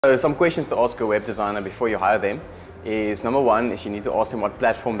So some questions to ask a web designer before you hire them is, number one, is you need to ask them what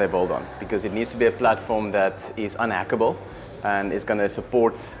platform they build on, because it needs to be a platform that is unhackable and is going to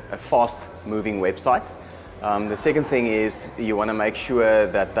support a fast-moving website. The second thing is you want to make sure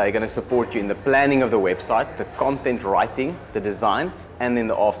that they're going to support you in the planning of the website, the content writing, the design, and then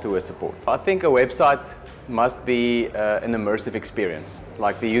the afterward support. I think a website must be an immersive experience.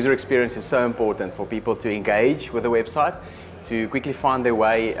 Like, the user experience is so important for people to engage with the website, to quickly find their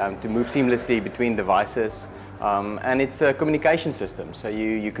way, to move seamlessly between devices. And it's a communication system, so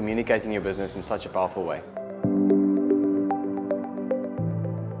you communicate in your business in such a powerful way.